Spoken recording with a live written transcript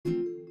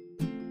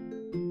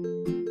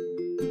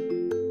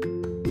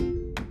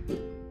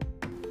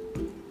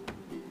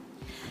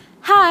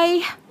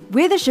Hi,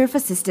 we're the Shurfa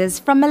sisters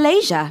from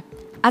Malaysia.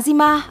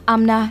 Azima,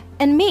 Amna,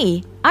 and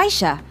me,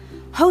 Aisha,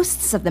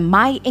 hosts of the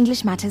My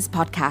English Matters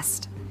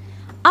podcast.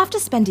 After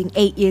spending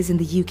 8 years in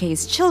the UK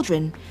as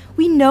children,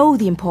 we know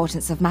the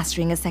importance of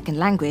mastering a second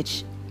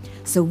language.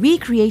 So we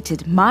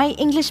created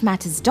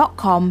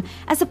MyEnglishMatters.com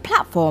as a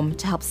platform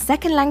to help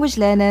second language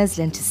learners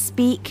learn to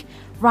speak,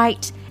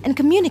 write, and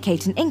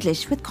communicate in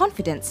English with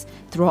confidence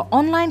through our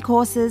online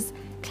courses,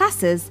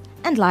 classes,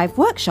 and live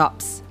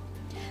workshops.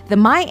 The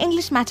My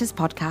English Matters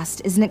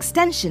podcast is an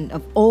extension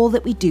of all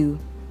that we do.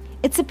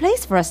 It's a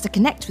place for us to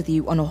connect with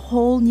you on a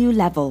whole new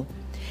level.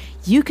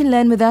 You can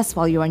learn with us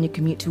while you're on your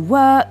commute to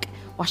work,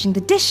 washing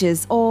the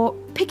dishes, or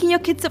picking your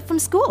kids up from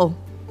school.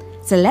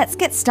 So let's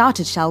get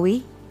started, shall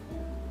we?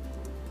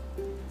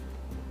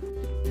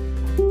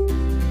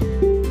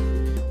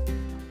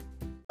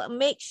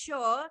 Make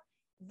sure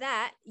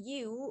that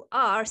you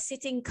are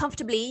sitting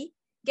comfortably,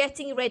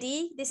 getting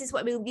ready. This is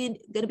what we're going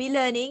to be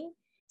learning.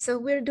 So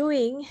we're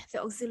doing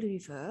the auxiliary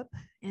verb.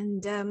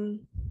 And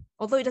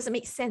although it doesn't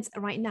make sense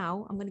right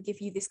now, I'm going to give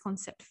you this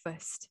concept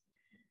first.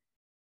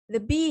 The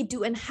be,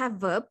 do, and have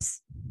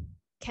verbs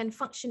can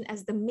function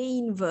as the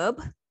main verb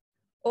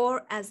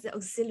or as the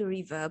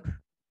auxiliary verb,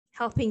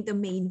 helping the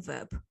main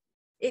verb.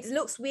 It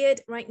looks weird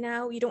right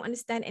now. You don't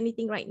understand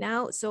anything right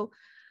now. So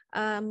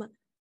don't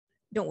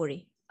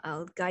worry.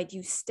 I'll guide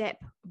you step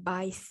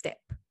by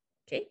step.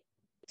 Okay.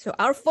 So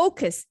our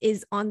focus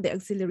is on the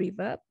auxiliary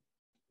verb.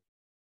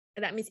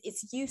 And that means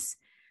its use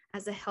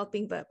as a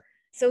helping verb.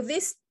 So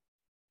this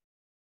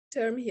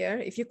term here,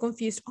 if you're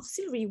confused,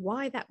 auxiliary,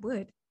 why that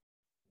word?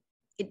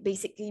 It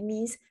basically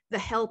means the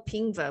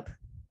helping verb.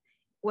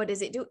 What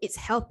does it do? It's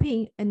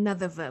helping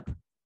another verb.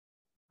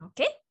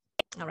 Okay.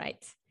 All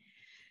right.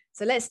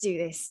 So let's do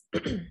this.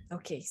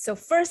 Okay. So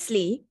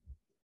firstly,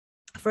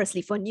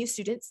 for new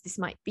students, this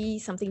might be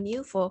something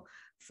new. For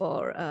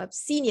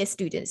senior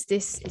students,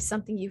 this is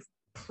something you're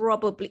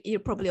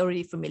probably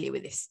already familiar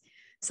with this.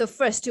 So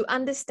first, to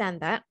understand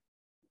that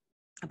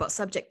about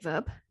subject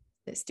verb,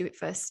 let's do it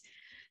first.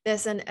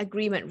 There's an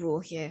agreement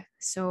rule here.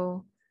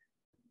 So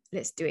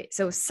let's do it.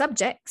 So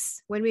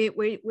subjects, when we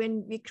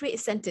create a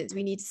sentence,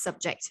 we need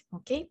subject.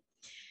 Okay.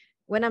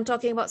 When I'm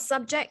talking about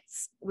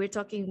subjects, we're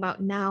talking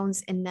about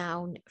nouns and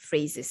noun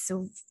phrases.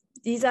 So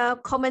these are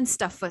common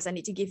stuff first. I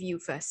need to give you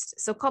first.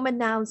 So common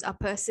nouns are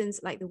persons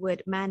like the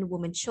word man,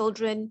 woman,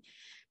 children,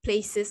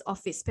 places,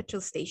 office,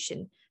 petrol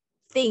station.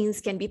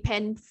 Things can be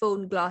pen,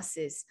 phone,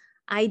 glasses.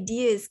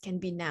 Ideas can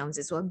be nouns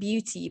as well.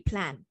 Beauty,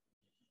 plan.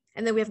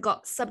 And then we've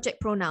got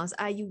subject pronouns.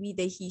 I, you, we,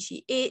 they, he,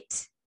 she,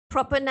 it.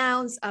 Proper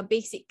nouns are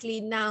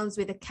basically nouns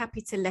with a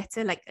capital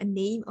letter, like a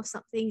name or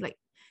something, like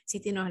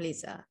Siti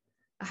Nurhaliza,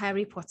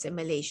 Harry Potter,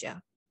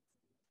 Malaysia.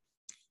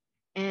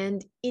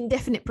 And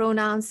indefinite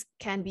pronouns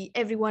can be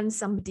everyone,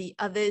 somebody,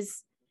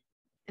 others,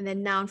 and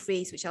then noun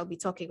phrase, which I'll be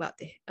talking about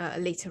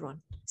later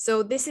on.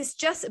 So this is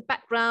just a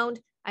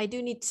background. I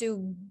do need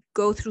to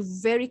go through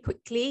very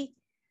quickly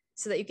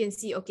so that you can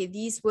see, okay,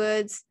 these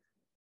words,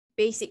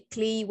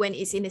 basically when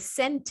it's in a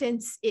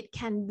sentence, it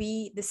can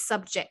be the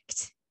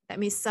subject. That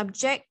means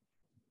subject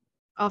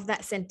of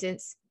that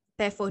sentence,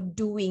 therefore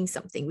doing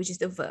something, which is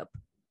the verb.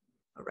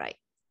 All right.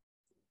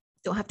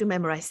 Don't have to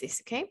memorize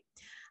this, okay?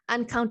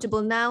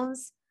 Uncountable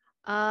nouns.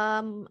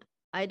 I'm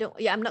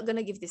not going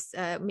to give this,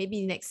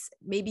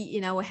 maybe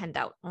in our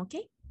handout,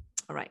 okay?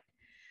 All right.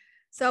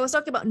 So I was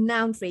talking about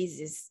noun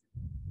phrases.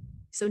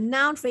 So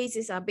noun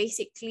phrases are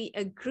basically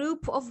a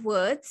group of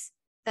words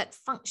that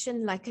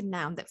function like a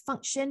noun, that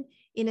function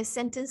in a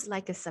sentence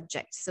like a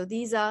subject. So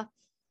these are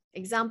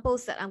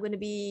examples that I'm going to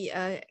be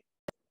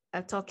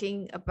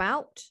talking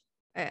about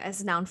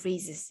as noun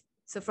phrases.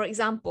 So for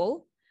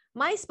example,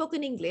 my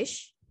spoken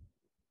English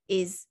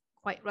is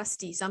quite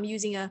rusty. So I'm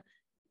using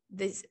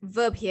this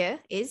verb here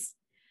is,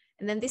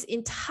 and then this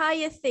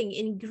entire thing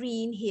in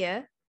green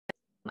here,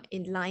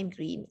 in lime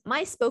green,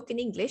 my spoken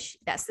English,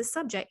 that's the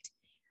subject.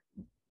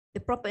 The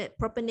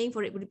proper name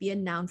for it would be a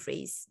noun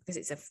phrase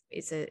because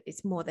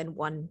it's more than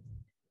one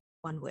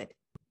word.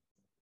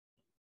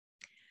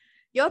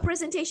 Your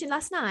presentation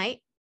last night,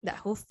 that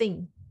whole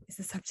thing is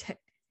the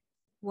subject,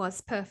 was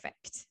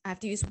perfect. I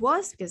have to use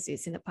was because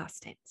it's in the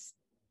past tense.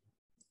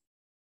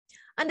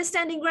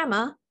 Understanding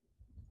grammar,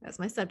 that's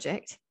my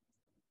subject,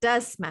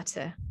 does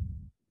matter.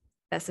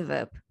 That's a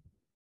verb.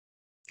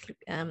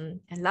 And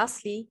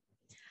lastly,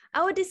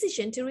 our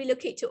decision to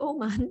relocate to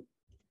Oman,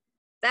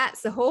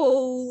 that's the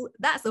whole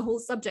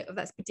subject of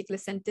that particular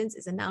sentence,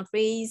 is a noun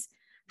phrase,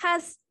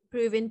 has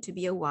proven to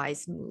be a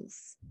wise move.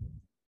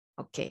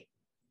 Okay.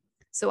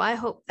 So I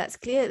hope that's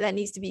clear. That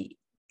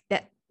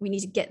we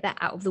need to get that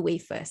out of the way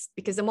first,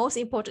 because the most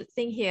important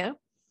thing here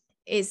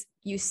is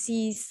you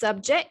see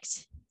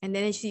subject and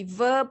then you see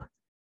verb,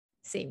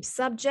 same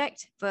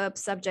subject, verb,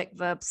 subject,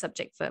 verb,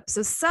 subject, verb.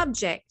 So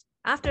subject,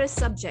 after a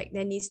subject,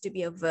 there needs to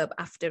be a verb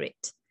after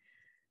it.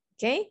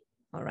 Okay.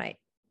 All right.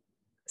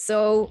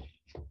 So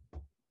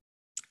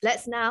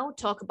let's now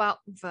talk about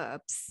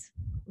verbs,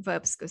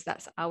 because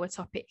that's our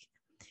topic.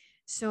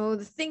 So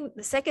the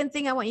second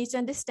thing I want you to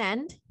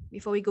understand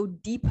before we go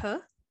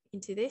deeper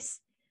into this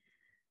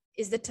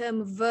is the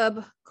term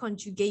verb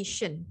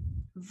conjugation.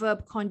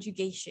 Verb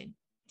conjugation.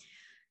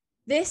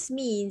 This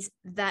means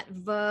that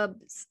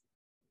verbs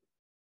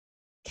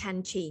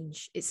can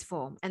change its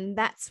form, and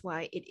that's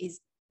why it is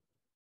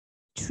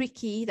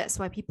tricky. That's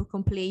why people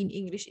complain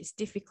English is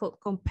difficult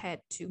compared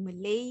to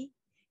Malay,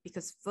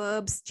 because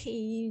verbs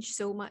change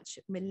so much.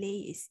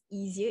 Malay is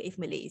easier if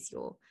Malay is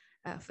your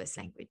first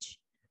language.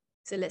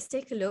 So let's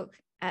take a look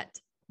at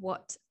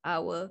what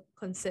our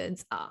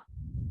concerns are.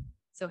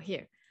 So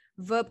here,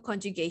 verb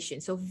conjugation.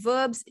 So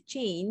verbs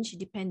change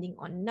depending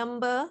on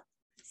number,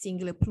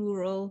 singular,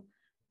 plural,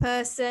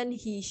 person,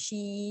 he,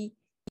 she,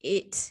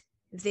 it,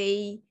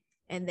 they,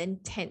 and then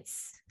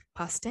tense.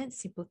 Past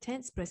tense, simple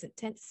tense, present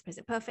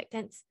perfect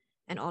tense,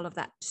 and all of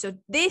that. So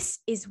this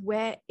is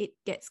where it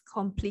gets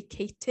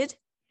complicated.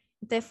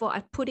 Therefore,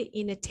 I put it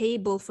in a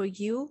table for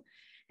you.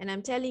 And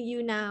I'm telling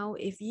you now,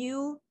 if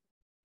you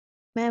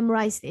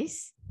memorize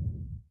this,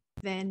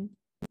 then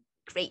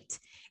great.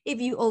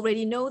 If you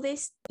already know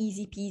this,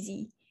 easy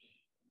peasy.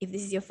 If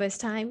this is your first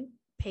time,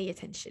 pay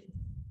attention.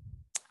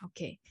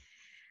 Okay.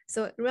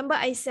 So remember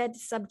I said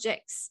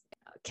subjects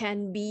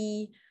can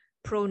be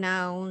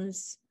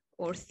pronouns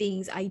or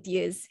things,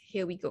 ideas.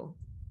 Here we go.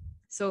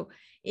 So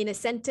in a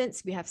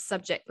sentence, we have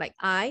subject like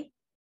I.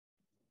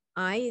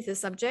 I is the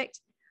subject.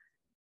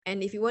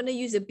 And if you want to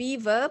use a be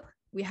verb,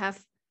 we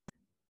have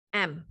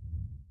am.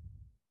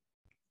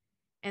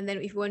 And then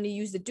if you want to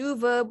use the do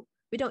verb,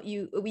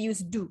 we use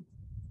do.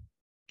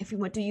 If we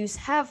want to use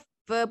have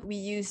verb, we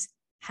use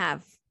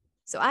have.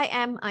 So I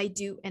am, I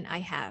do, and I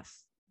have.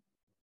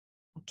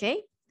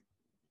 Okay?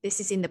 This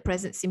is in the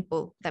present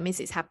simple. That means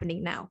it's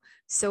happening now.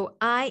 So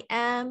I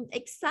am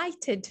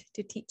excited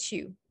to teach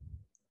you.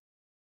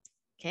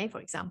 Okay, for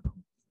example.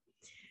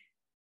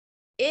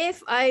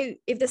 If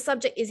the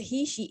subject is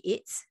he, she,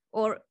 it,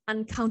 or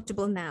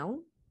uncountable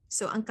noun.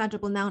 So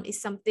uncountable noun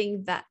is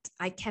something that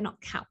I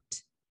cannot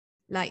count,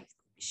 like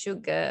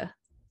sugar,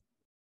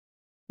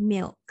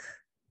 milk,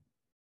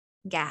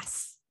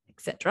 gas,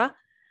 etc.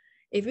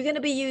 If we're going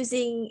to be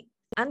using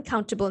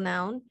uncountable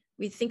noun,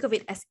 we think of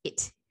it as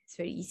it. It's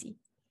very easy.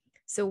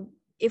 So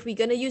if we're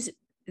going to use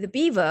the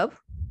be verb,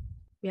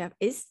 we have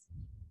is,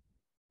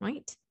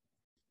 right?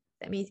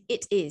 That means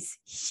it is,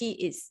 she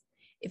is.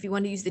 If you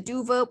want to use the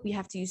do verb, we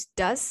have to use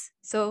does.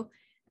 So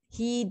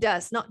he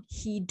does, not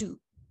he do.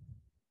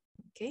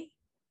 Okay.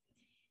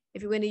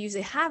 If you want to use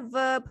a have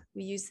verb,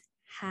 we use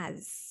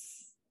has,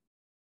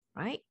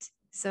 right?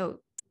 So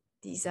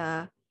these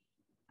are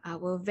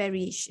our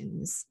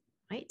variations,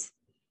 right?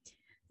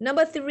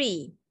 Number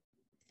 3,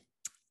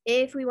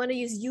 if we want to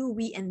use you,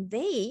 we, and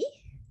they,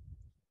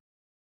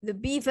 the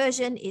be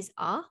version is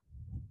are,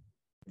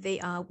 they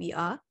are, we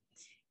are.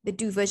 The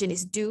do version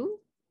is do,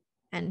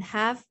 and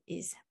have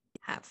is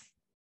have.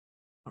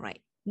 All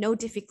right, no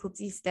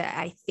difficulties there,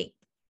 I think.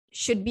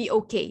 Should be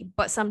okay,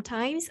 but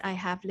sometimes I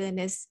have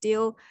learners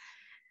still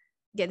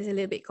get a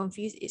little bit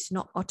confused. It's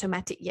not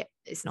automatic yet.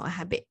 It's not a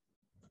habit.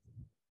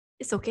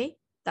 It's okay.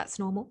 That's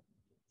normal.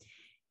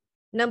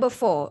 Number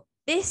 4,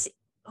 this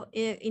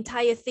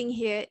entire thing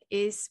here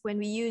is when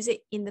we use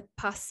it in the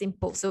past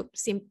simple. So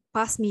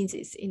past means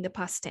it's in the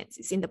past tense.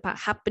 It's in the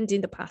past, happened in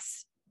the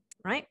past,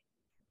 right?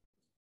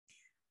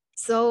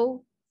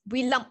 So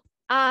we lump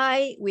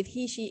I with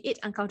he, she, it,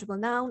 uncountable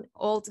noun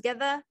all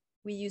together.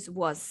 We use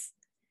was,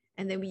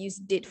 and then we use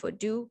did for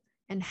do,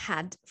 and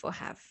had for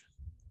have.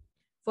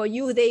 For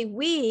you, they,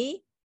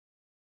 we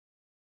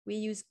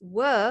use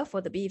were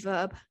for the be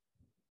verb,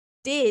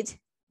 did,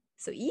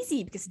 so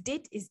easy because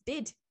did is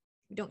did.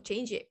 We don't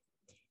change it.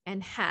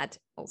 And had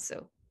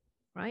also,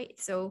 right?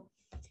 So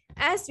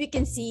as we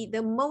can see,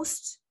 the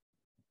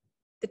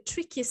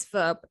trickiest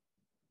verb,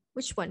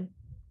 which one?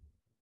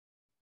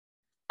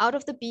 Out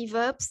of the be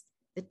verbs,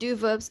 the do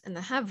verbs, and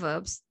the have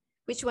verbs,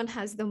 which one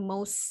has the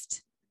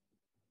most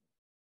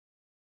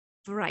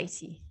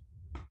variety?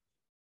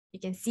 You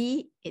can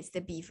see it's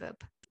the be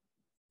verb.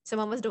 Some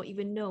of us don't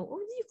even know, oh,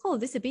 do you call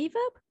this a be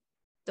verb?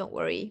 Don't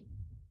worry,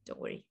 don't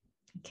worry.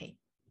 Okay.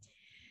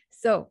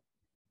 So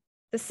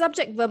the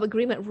subject-verb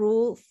agreement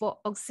rule for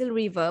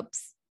auxiliary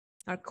verbs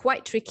are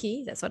quite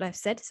tricky. That's what I've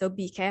said. So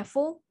be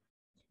careful.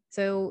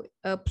 So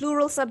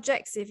plural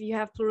subjects, if you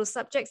have plural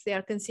subjects, they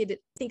are considered,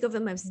 think of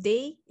them as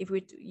they. If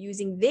we're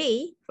using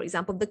they, for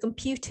example, the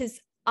computers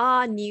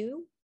are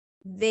new,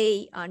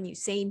 they are new,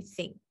 same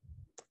thing.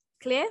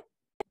 Clear?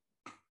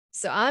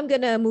 So I'm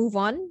going to move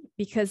on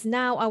because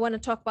now I want to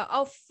talk about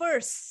our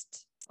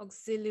first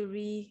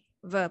auxiliary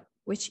verb,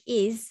 which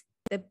is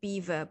the be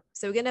verb.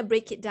 So we're going to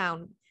break it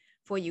down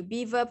for you.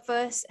 Be verb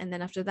first, and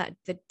then after that,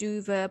 the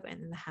do verb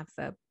and then the have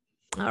verb.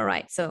 All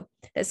right, so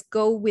let's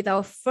go with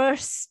our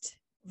first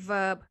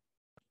verb,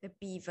 the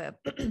be verb.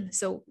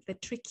 So the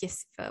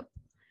trickiest verb.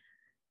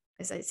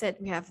 As I said,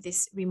 we have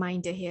this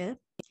reminder here.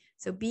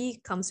 So be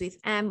comes with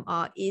am,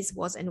 are, is,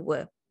 was, and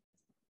were.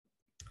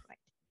 Right.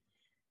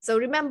 So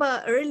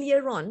remember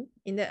earlier on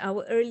in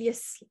our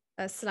earliest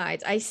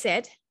slides, I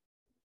said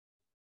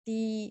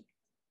the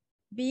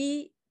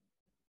be,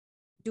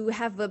 do,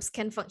 have verbs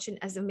can function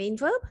as the main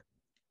verb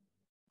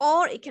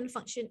or it can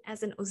function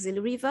as an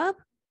auxiliary verb.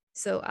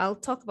 So I'll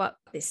talk about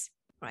this,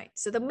 right?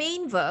 So the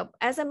main verb,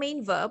 as a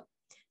main verb,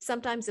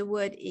 sometimes the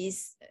word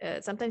is,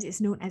 sometimes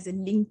it's known as a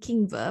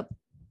linking verb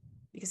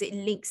because it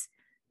links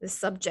the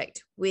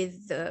subject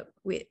with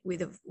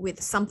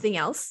something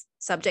else,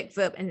 subject,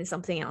 verb, and then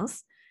something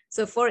else.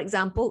 So for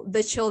example,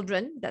 the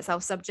children, that's our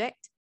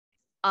subject,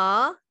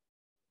 are,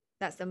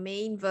 that's the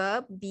main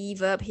verb, be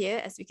verb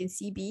here, as we can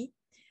see, be.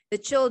 The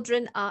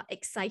children are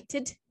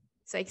excited.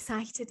 So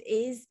excited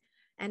is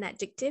an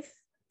adjective,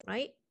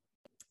 right?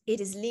 It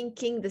is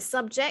linking the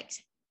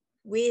subject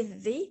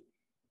with the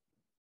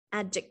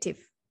adjective,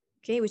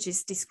 okay, which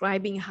is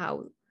describing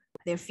how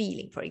they're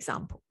feeling, for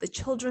example. The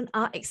children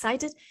are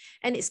excited,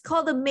 and it's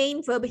called the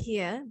main verb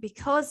here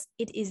because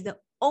it is the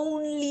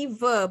only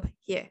verb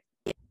here.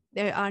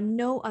 There are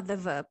no other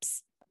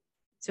verbs.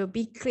 So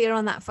be clear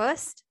on that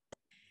first.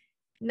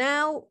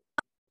 Now,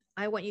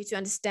 I want you to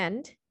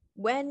understand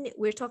when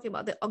we're talking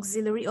about the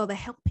auxiliary or the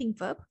helping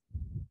verb,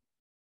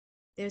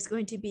 there's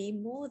going to be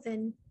more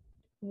than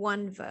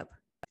one verb.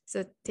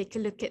 So take a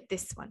look at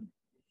this one.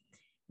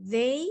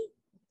 They,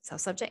 that's our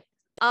subject,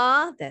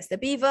 are, that's the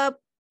be verb,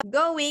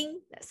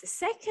 going, that's the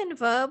second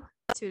verb,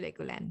 to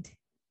Legoland.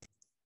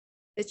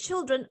 The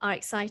children are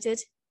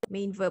excited,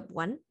 main verb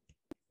 1.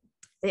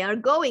 They are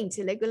going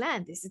to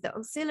Legoland. This is the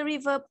auxiliary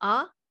verb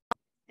are,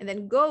 and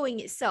then going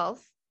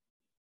itself,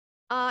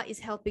 are is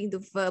helping the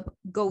verb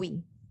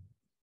going.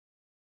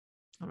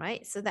 All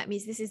right, so that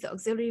means this is the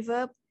auxiliary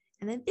verb,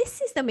 and then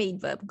this is the main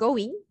verb,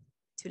 going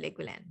to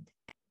Legoland.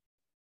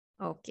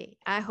 Okay,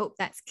 I hope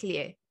that's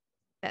clear.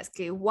 That's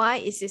clear. Why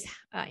is this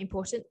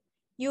important?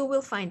 You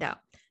will find out.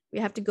 We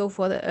have to go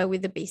for the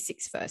with the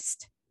basics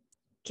first.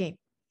 Okay,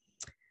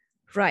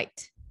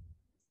 right.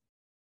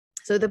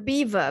 So the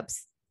be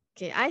verbs.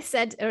 Okay, I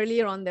said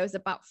earlier on there was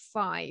about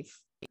 5,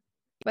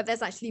 but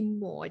there's actually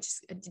more.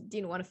 I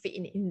didn't want to fit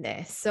in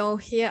there. So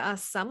here are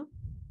some.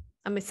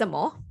 Some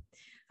more.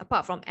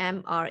 Apart from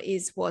am, are,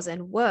 is, was,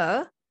 and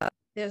were,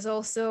 there's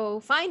also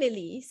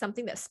finally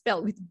something that's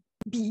spelled with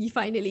be.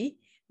 Finally,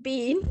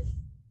 been,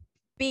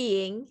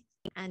 being,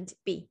 and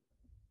be.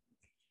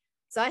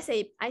 So I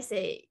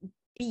say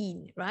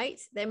been, right?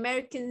 The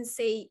Americans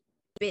say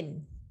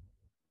bin.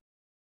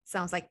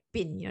 Sounds like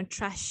bin, you know,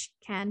 trash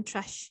can,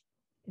 trash,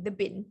 the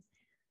bin.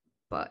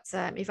 But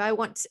if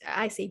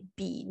I say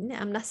been,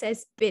 Amna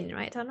says bin,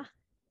 right, Anna?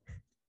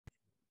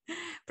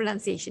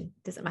 Pronunciation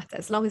doesn't matter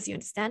as long as you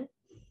understand.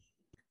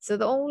 So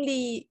the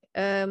only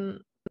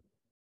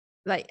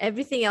like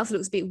everything else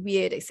looks a bit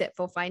weird except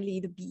for finally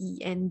the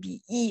be and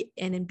be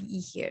and then be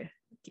here.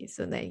 Okay,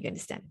 so now you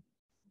understand.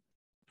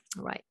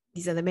 All right,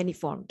 these are the many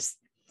forms.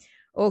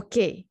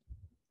 Okay,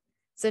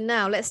 so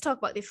now let's talk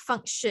about the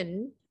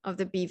function of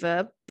the be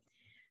verb.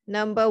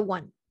 Number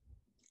 1,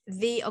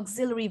 the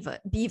auxiliary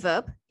verb, be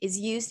verb, is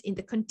used in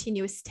the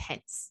continuous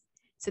tense.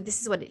 So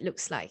this is what it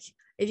looks like.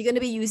 If you're going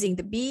to be using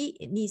the be,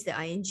 it needs the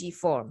ing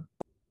form.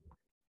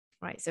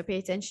 All right, so pay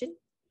attention.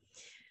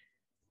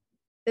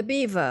 The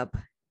be verb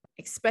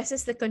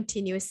expresses the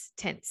continuous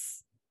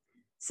tense.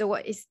 So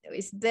what is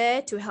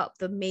there to help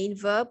the main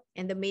verb,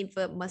 and the main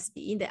verb must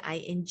be in the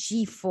ing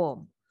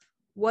form.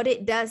 What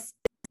it does,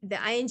 the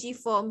ing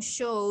form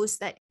shows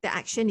that the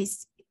action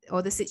is,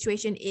 or the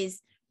situation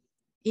is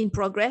in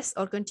progress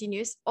or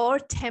continuous or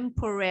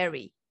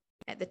temporary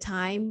at the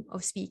time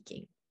of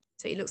speaking.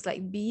 So it looks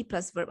like be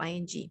plus verb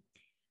ing.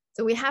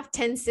 So we have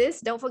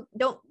tenses.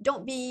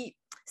 Don't be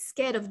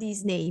scared of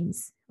these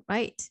names,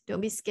 right?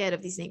 Don't be scared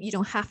of these names. You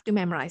don't have to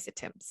memorize the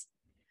terms,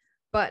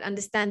 but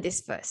understand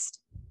this first.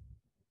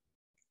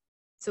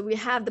 So we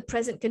have the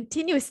present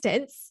continuous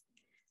tense.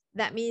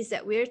 That means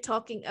that we're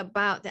talking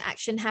about the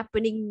action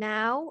happening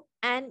now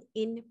and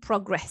in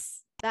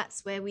progress.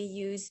 That's where we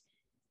use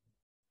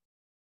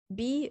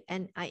be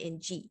and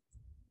ing.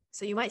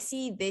 So you might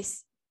see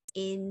this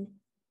in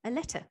a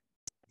letter.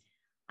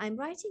 I'm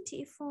writing to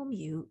inform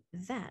you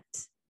that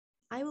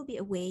I will be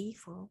away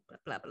for blah,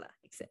 blah, blah,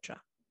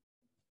 etc.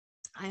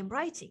 I am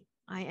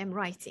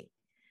writing.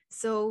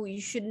 So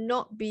you should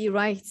not be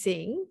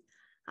writing,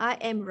 I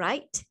am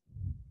right,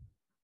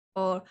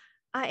 or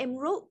I am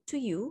wrote to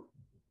you,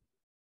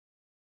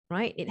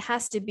 right? It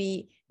has to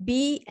be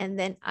and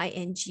then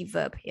ing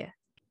verb here.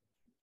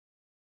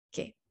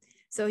 Okay,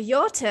 so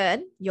your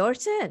turn,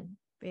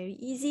 very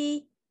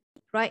easy.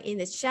 Write in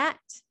the chat.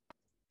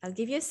 I'll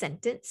give you a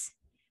sentence.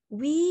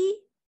 We,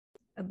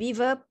 a be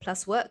verb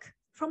plus work,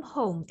 from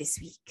home this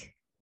week.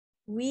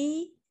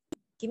 We,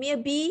 give me a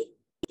be,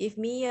 give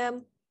me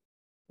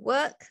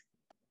work,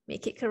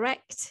 make it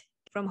correct,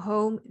 from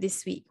home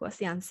this week. What's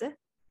the answer?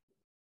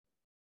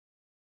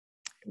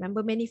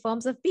 Remember many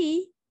forms of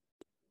be,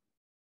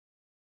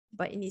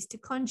 but it needs to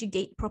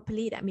conjugate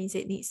properly. That means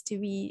it needs to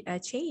be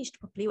changed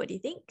properly. What do you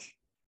think?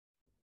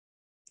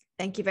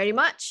 Thank you very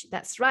much.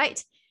 That's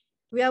right.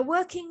 We are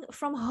working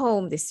from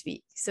home this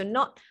week. So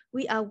not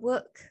we are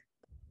work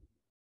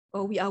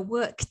or we are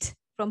worked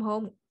from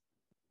home.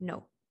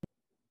 No,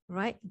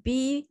 right?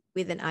 Be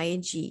with an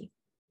ing.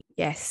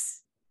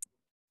 Yes.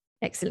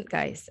 Excellent,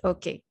 guys.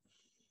 Okay.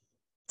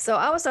 So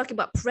I was talking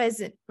about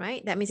present,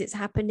 right? That means it's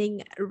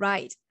happening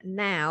right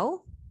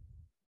now.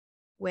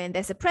 When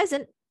there's a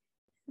present,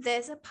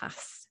 there's a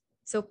past.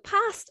 So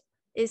past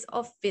is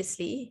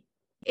obviously,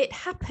 it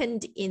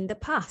happened in the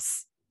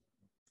past.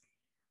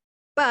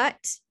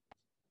 But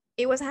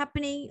it was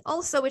happening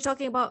also, we're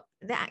talking about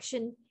the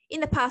action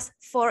in the past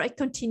for a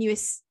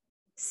continuous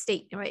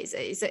state, right?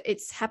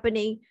 It's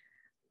happening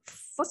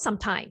for some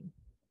time.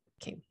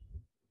 Okay.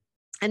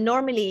 And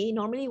normally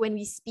when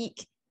we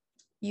speak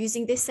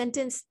using this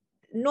sentence,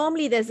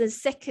 normally there's a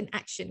second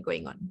action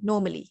going on,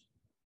 normally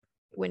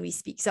when we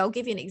speak. So I'll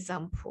give you an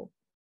example.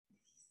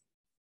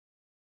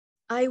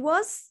 I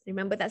was,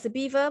 remember that's a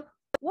be verb,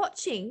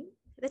 watching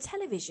the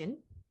television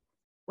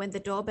when the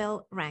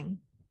doorbell rang.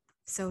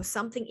 So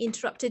something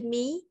interrupted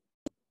me.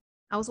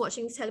 I was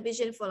watching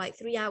television for like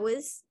 3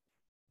 hours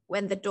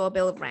when the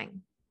doorbell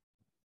rang.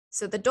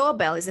 So the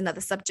doorbell is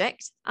another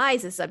subject. I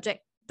is a subject.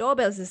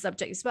 Doorbell is a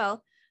subject as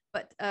well.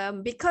 But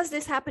because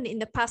this happened in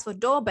the past for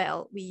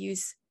doorbell, we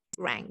use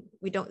rang.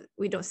 We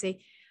don't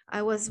say,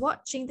 I was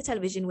watching the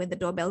television when the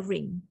doorbell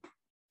ring.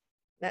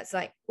 That's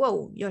like,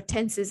 whoa, your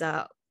tenses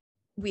are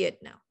weird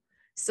now.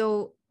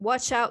 So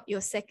watch out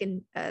your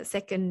second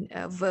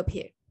verb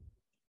here.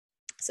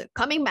 So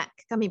coming back.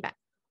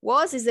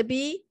 Was is a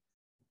be,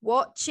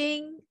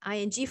 watching,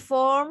 ing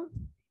form,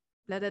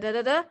 blah, blah, blah,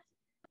 blah, blah.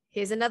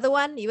 Here's another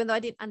one, even though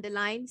I didn't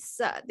underline.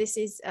 So this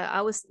is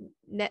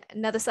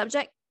another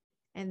subject,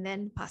 and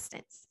then past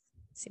tense.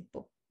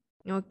 Simple.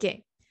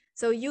 Okay.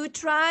 So you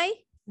try,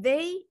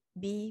 they,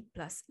 be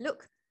plus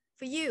look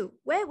for you.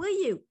 Where were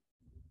you?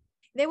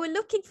 They were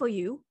looking for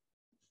you,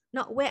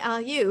 not where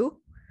are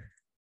you.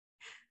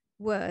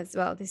 Were as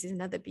well. This is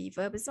another be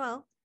verb as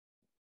well.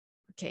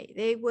 Okay,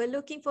 they were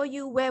looking for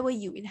you. Where were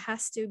you? It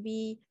has to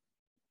be,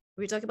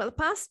 we're talking about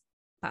the past?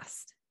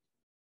 Past.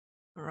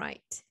 All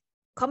right.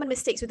 Common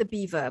mistakes with the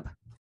be verb.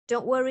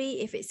 Don't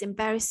worry if it's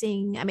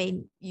embarrassing. I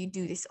mean, you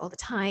do this all the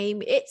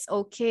time. It's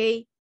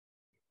okay.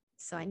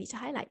 So I need to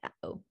highlight that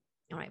though.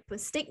 All right,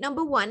 mistake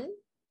number 1,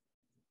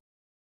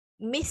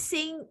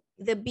 missing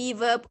the be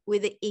verb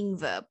with the ing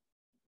verb.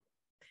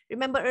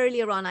 Remember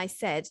earlier on I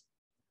said,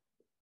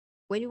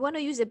 when you want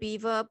to use a be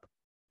verb,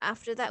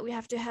 after that we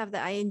have to have the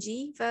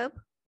ing verb,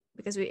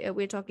 because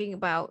we're talking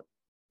about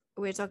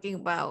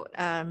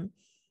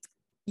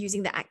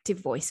using the active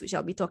voice, which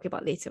I'll be talking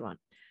about later on.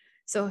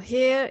 So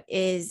here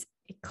is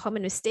a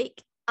common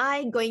mistake.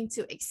 I'm going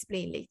to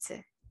explain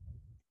later.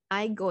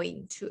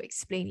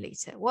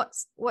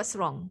 What's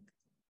wrong?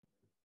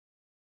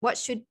 What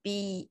should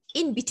be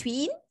in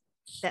between?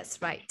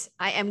 That's right.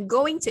 I am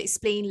going to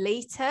explain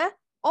later,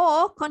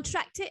 or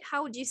contract it.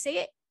 How would you say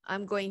it?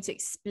 I'm going to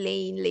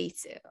explain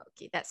later.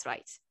 Okay, that's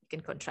right. You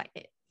can contract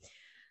it.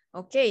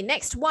 Okay,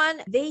 next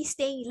one. They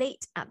staying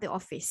late at the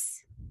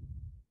office.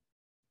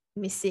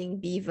 Missing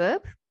be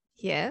verb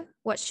here.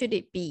 What should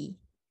it be?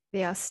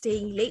 They are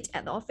staying late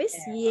at the office.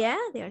 Yeah,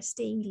 they are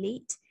staying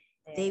late.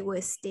 They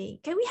were staying.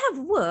 Can we have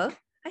were,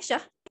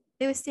 Aisha?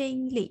 They were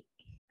staying late.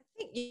 I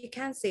think you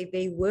can say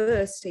they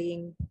were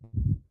staying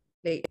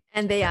late.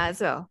 And they are as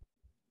well.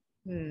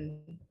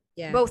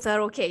 Yeah. Both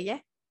are okay, yeah?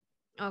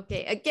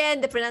 Okay,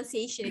 again, the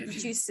pronunciation, if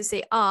you choose to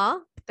say are,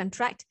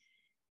 contract,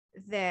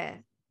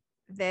 they're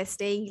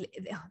staying,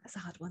 oh, that's a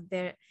hard one.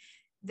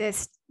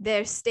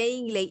 They're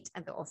staying late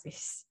at the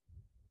office.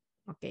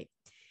 Okay.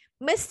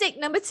 Mistake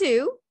number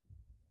 2,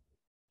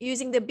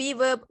 using the be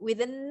verb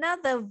with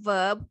another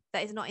verb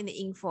that is not in the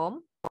ing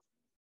form.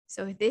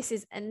 So this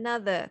is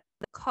another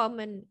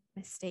common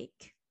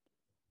mistake.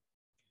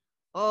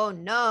 Oh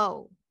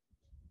no.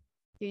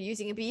 You're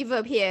using a be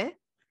verb here,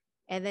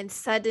 and then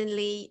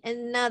suddenly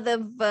another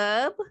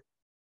verb,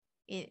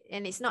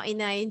 and it's not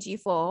in ing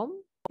form.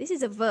 This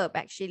is a verb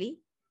actually.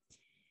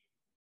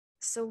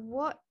 So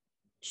what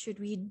should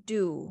we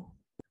do?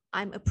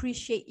 I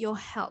appreciate your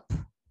help.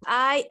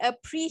 I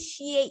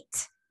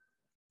appreciate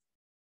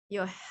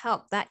your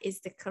help. That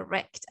is the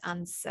correct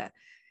answer.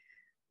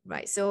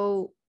 Right,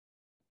 so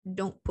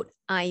don't put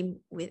I'm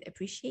with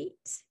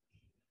appreciate.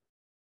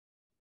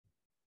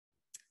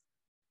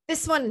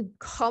 This one,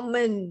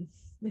 common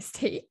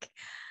mistake.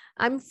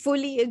 I'm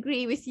fully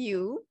agree with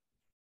you.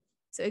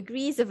 So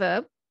agree is a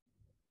verb.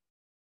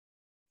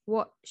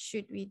 What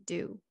should we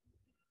do?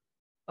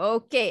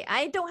 Okay,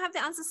 I don't have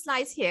the answer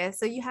slides here,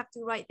 so you have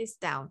to write this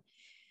down.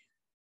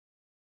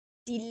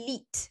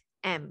 Delete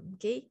am,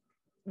 okay?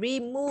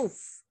 Remove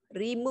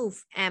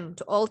am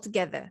to all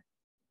together.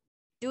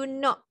 Do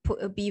not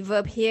put a be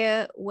verb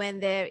here when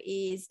there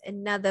is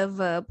another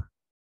verb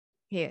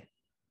here.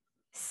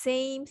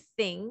 Same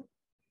thing.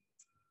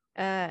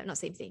 Not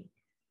same thing.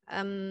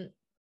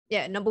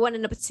 Yeah, number 1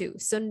 and number 2.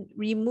 So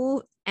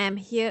remove am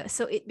here.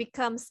 So it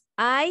becomes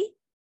I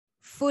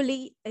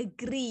fully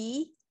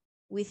agree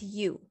with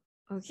you.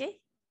 Okay?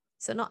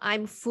 So not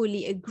I'm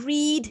fully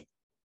agreed.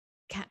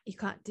 You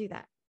can't do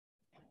that.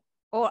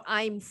 Or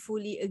I'm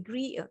fully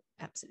agree.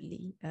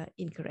 Absolutely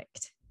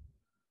incorrect.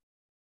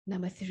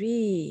 Number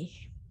 3.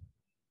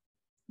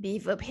 Be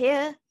verb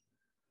here.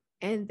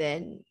 And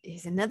then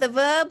there's another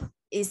verb.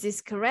 Is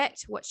this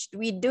correct? What should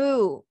we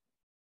do?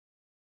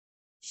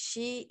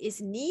 she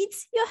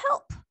needs your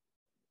help.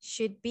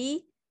 Should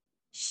be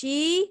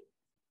she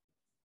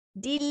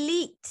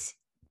delete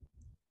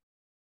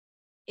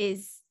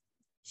is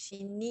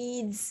she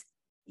needs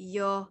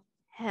your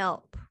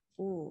help.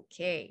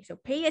 Okay, so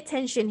pay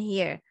attention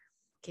here.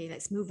 Okay,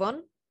 let's move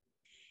on.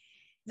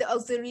 The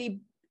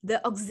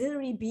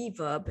auxiliary be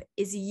verb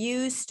is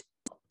used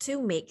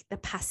to make the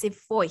passive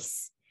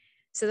voice.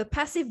 So the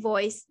passive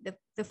voice,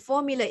 the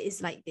formula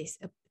is like this.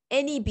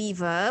 Any be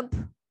verb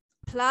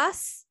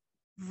plus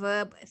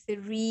verb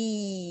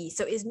 3.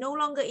 So it's no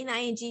longer in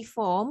ing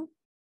form,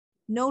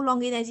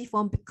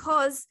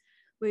 because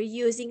we're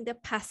using the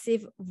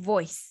passive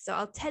voice. So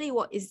I'll tell you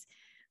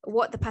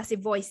what the passive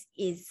voice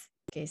is.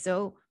 Okay,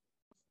 so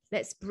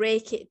let's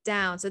break it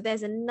down. So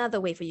there's another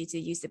way for you to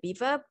use the be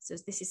verb. So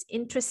this is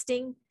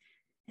interesting,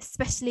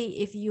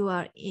 especially if you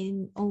are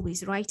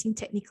always writing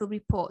technical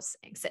reports,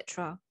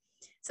 etc.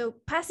 So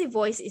passive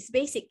voice is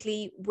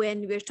basically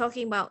when we're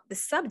talking about the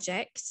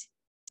subject,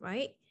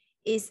 right,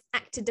 is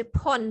acted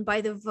upon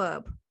by the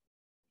verb.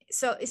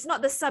 So it's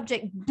not the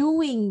subject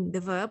doing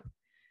the verb,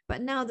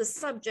 but now the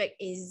subject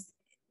is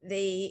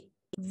the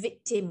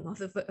victim of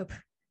the verb.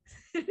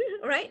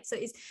 Right? So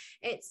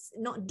it's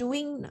not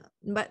doing,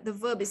 but the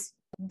verb is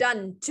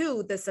done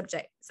to the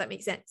subject. Does that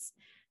make sense?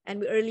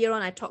 And earlier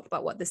on, I talked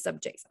about what the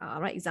subjects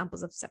are, right?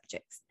 Examples of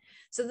subjects.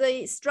 So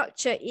the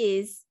structure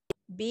is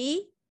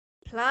be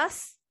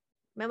plus,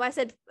 remember I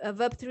said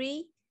verb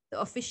 3, the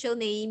official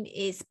name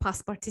is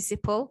past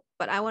participle,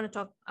 but I want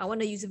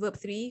to use verb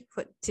 3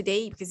 for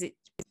today because it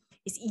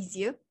is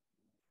easier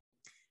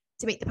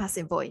to make the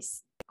passive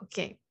voice.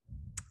 Okay.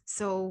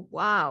 So,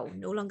 wow,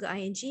 no longer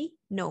ing?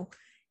 No.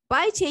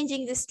 By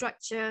changing the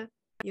structure,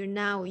 you're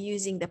now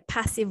using the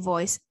passive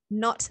voice,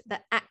 not the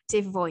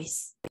active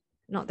voice.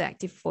 Not the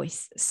active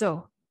voice.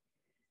 So,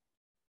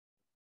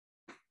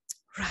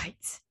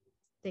 right.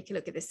 Take a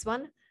look at this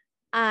one.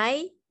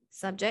 I,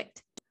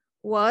 subject,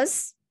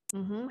 was.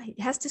 It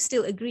has to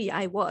still agree,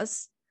 I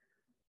was.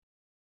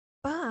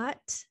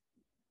 But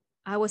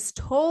I was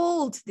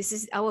told, this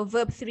is our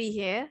verb 3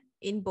 here,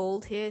 in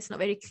bold here. It's not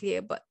very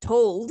clear, but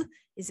told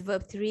is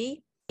verb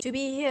 3. To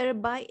be here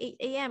by 8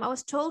 a.m. I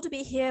was told to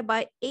be here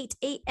by 8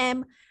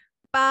 a.m.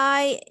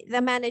 by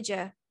the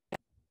manager.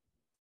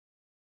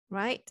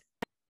 Right?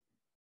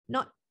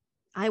 Not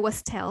I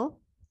was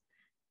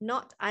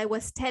not I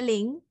was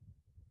telling.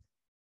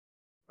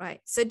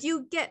 Right? So do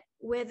you get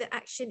where the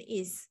action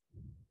is?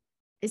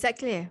 Is that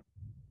clear?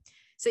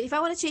 So if I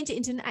want to change it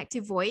into an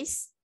active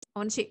voice, I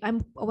want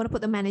to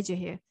put the manager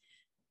here.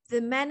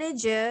 The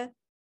manager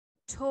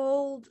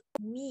told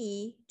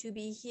me to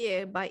be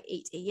here by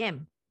 8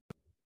 a.m.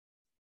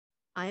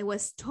 I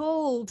was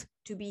told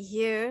to be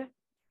here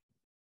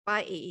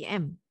by 8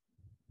 a.m.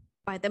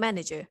 by the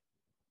manager.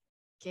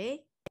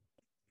 Okay?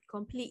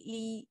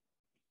 Completely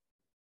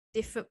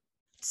different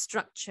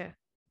structure.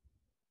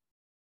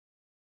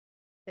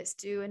 Let's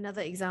do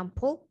another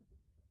example.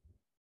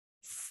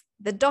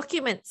 The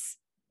documents,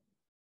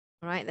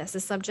 all right, that's the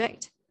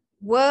subject,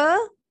 were,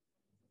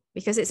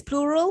 because it's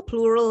plural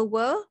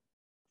were,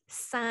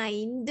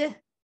 signed.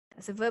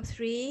 That's a verb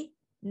 3,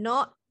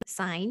 not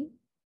sign.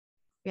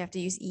 We have to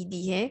use ed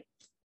here.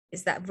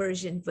 Is that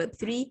version, verb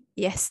 3,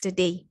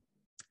 yesterday.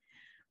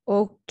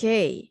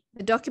 Okay,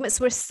 the documents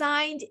were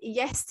signed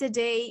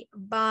yesterday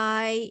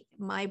by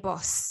my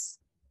boss.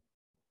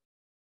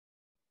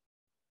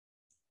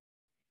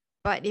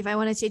 But if I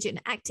want to change it in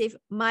active,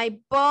 my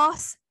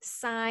boss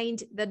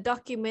signed the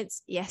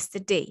documents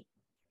yesterday.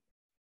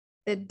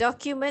 The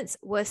documents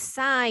were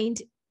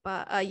signed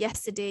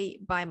yesterday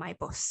by my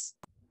boss.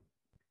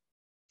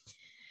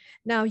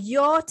 Now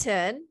your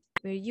turn.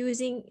 We're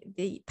using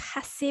the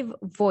passive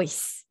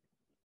voice.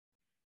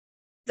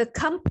 The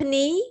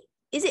company,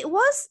 is it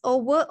was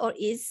or were or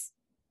is?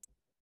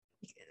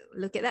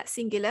 Look at that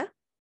singular.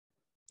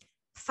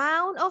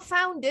 Found or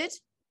founded,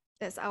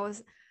 that's our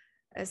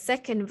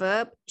second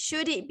verb.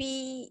 Should it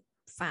be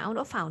found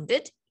or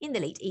founded in the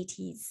late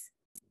 80s?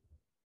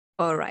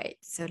 All right,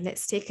 so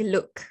let's take a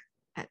look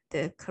at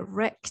the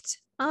correct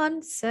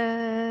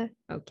answer.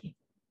 Okay,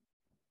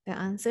 the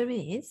answer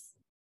is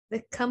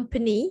the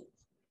company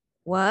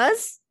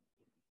was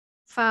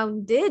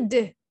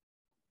founded.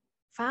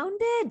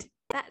 Founded.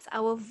 That's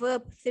our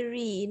verb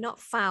 3, not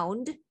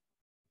found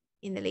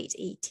in the late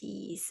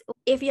 80s.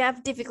 If you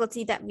have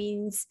difficulty, that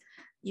means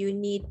you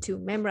need to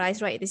memorize,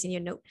 write this in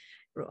your note,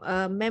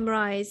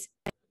 memorize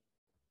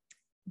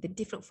the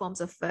different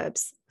forms of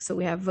verbs. So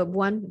we have verb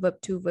 1, verb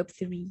 2, verb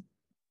 3.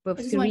 Verb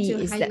 3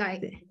 is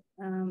highlight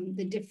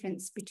the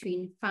difference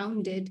between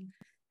founded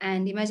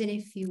and imagine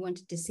if you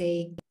wanted to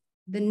say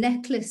the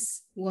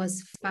necklace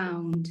was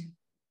found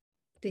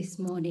this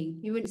morning.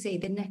 You wouldn't say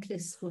the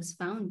necklace was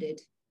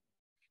founded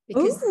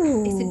because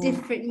it's a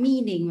different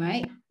meaning,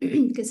 right?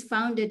 Because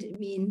founded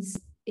means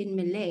in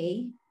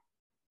Malay,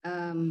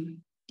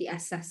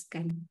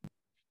 diasaskan.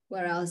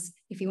 Whereas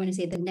if you want to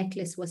say the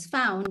necklace was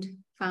found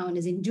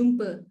is in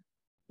jumpa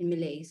in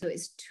Malay. So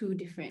it's two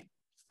different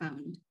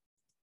found,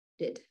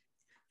 did,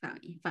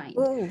 find.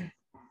 Oh,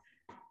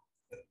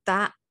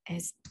 that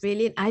It's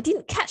brilliant. I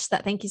didn't catch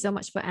that. Thank you so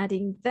much for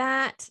adding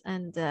that.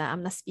 And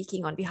I'm not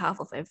speaking on behalf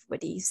of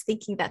everybody who's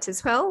thinking that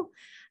as well.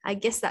 I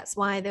guess that's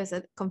why there's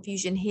a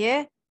confusion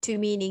here. Two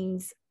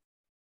meanings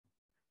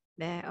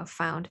there are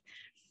found.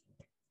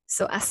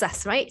 So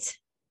asas, right?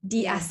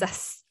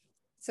 Asas.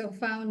 So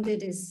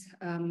founded is,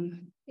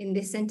 in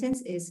this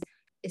sentence, is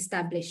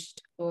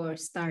established or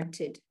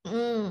started,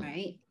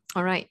 right?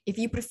 All right. If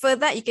you prefer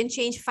that, you can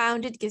change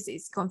founded because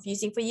it's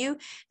confusing for you.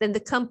 Then the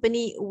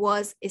company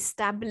was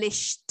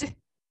established,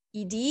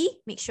 ed,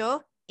 make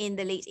sure, in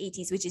the late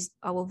 80s, which is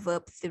our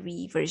verb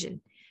 3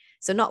 version.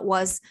 So not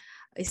was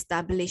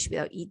established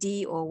without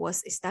ed or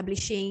was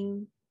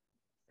establishing.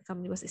 The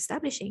company was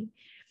establishing.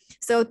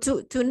 So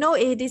to know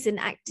it is an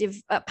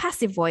active,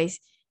 passive voice,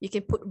 you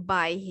can put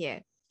by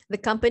here. The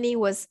company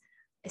was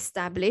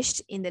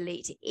established in the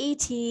late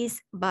 80s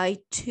by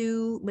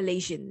 2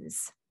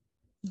 Malaysians.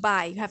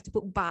 By, you have to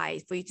put by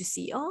for you to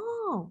see.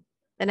 Oh,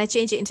 then I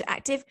change it into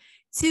active.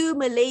 2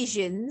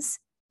 Malaysians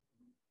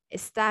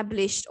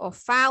established or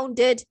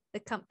founded the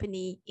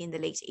company in the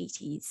late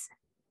 80s.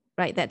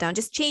 Write that down.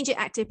 Just change it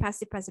active,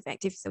 passive, passive,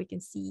 active so we can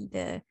see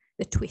the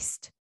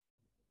twist.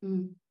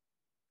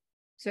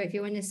 So if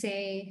you want to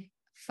say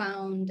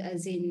found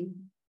as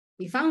in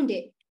we found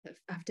it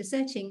after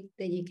searching,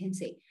 then you can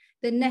say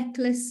the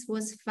necklace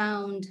was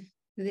found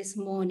this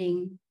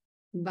morning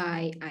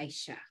by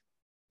Aisha.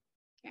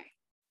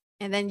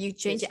 And then you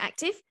change it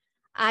active.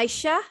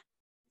 Aisha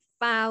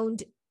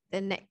found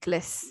the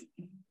necklace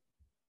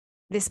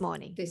this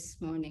morning. This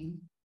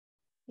morning.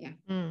 Yeah.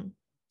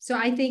 So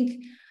I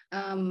think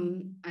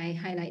I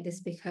highlight this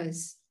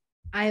because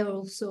I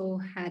also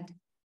had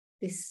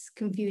this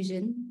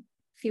confusion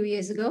a few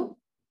years ago.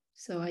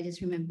 So I just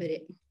remembered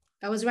it.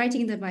 I was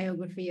writing the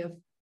biography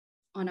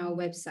on our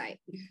website.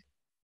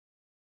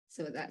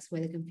 So that's where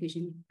the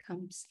confusion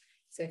comes.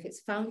 So if it's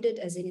founded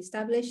as in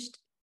established,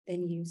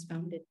 then use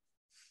founded.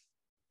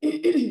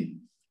 Okay.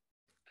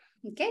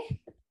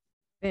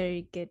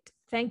 Very good.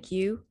 Thank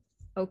you.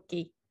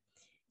 Okay.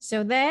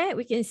 So there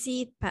we can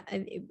see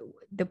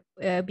the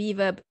be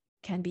verb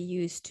can be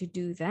used to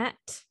do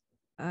that,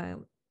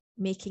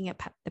 making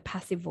the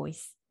passive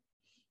voice.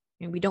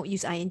 And we don't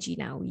use ing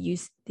now. We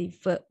use the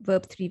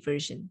verb 3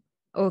 version.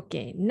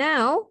 Okay.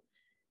 Now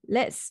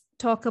let's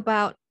talk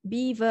about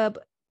be verb,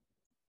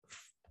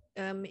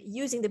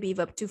 using the be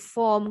verb to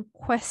form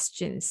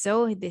questions.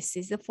 So this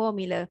is the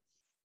formula.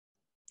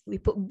 We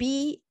put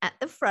be at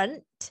the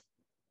front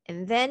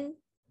and then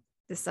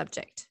the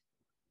subject.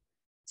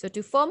 So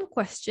to form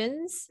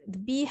questions, the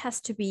be has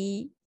to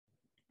be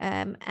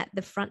at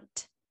the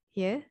front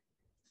here.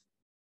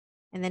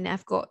 And then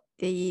I've got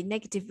the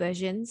negative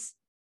versions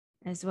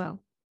as well.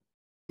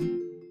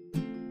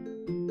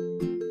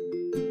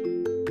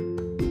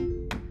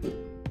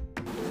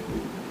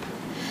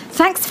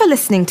 Thanks for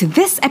listening to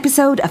this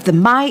episode of the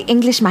My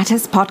English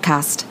Matters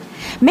podcast.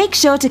 Make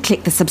sure to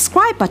click the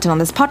subscribe button on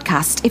this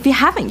podcast if you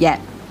haven't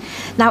yet.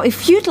 Now,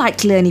 if you'd like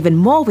to learn even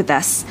more with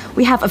us,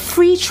 we have a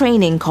free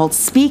training called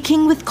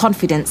Speaking with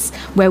Confidence,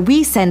 where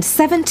we send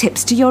 7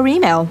 tips to your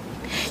email.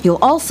 You'll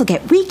also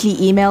get weekly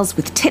emails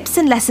with tips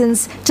and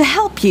lessons to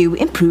help you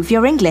improve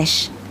your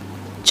English.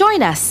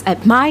 Join us at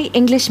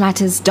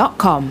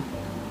myenglishmatters.com.